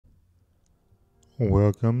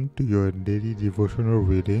Welcome to your daily devotional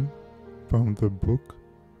reading from the book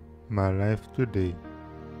My Life Today,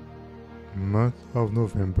 month of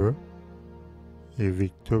November, A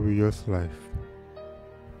Victorious Life.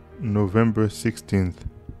 November 16th,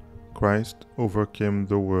 Christ overcame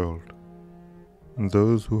the world.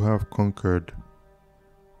 Those who have conquered.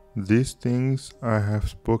 These things I have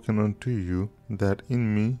spoken unto you, that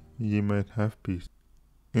in me ye might have peace.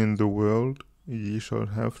 In the world ye shall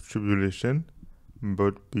have tribulation,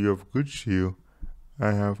 but be of good cheer,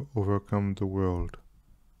 I have overcome the world.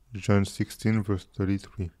 John 16 verse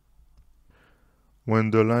 33.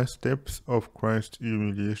 When the last steps of Christ's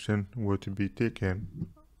humiliation were to be taken,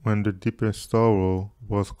 when the deepest sorrow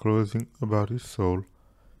was closing about his soul,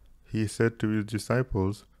 he said to his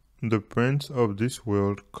disciples, "The prince of this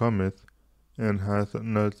world cometh, and hath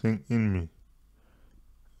nothing in me."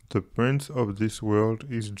 The prince of this world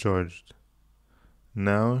is judged.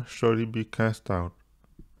 Now shall he be cast out.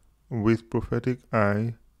 With prophetic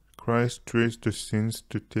eye, Christ traced the scenes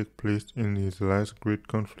to take place in his last great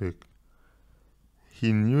conflict.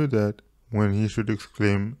 He knew that when he should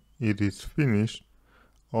exclaim, "It is finished,"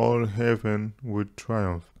 all heaven would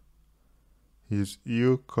triumph. His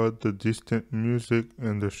ear caught the distant music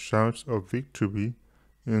and the shouts of victory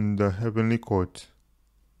in the heavenly courts.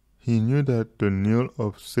 He knew that the knell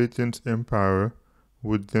of Satan's empire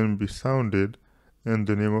would then be sounded, and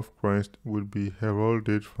the name of Christ would be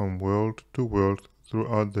heralded from world to world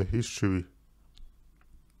throughout the history.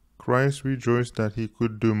 Christ rejoiced that he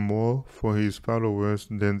could do more for his followers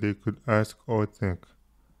than they could ask or think.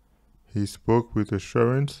 He spoke with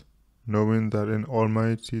assurance, knowing that an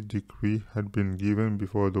almighty decree had been given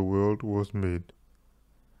before the world was made.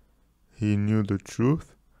 He knew the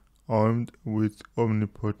truth, armed with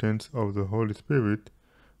omnipotence of the Holy Spirit,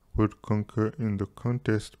 would conquer in the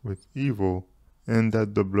contest with evil, and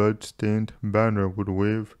that the blood-stained banner would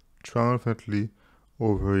wave triumphantly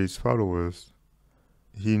over his followers.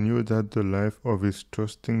 He knew that the life of his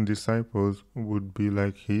trusting disciples would be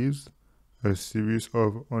like his, a series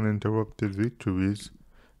of uninterrupted victories,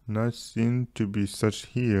 not seen to be such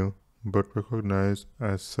here, but recognized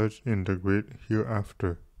as such in the great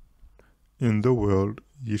hereafter. In the world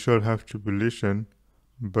ye shall have tribulation,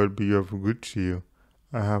 but be of good cheer,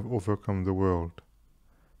 I have overcome the world.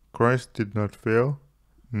 Christ did not fail,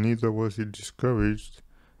 neither was he discouraged,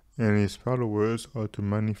 and his followers are to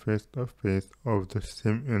manifest a faith of the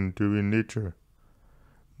same enduring nature.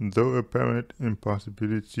 Though apparent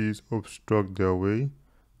impossibilities obstruct their way,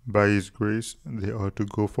 by his grace they are to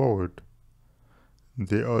go forward.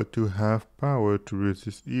 They are to have power to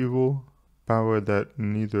resist evil, power that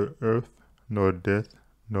neither earth nor death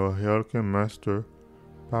nor hell can master,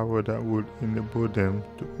 power that would enable them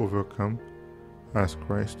to overcome as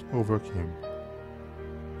Christ overcame.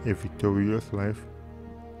 A Victorious Life,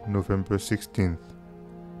 November 16th.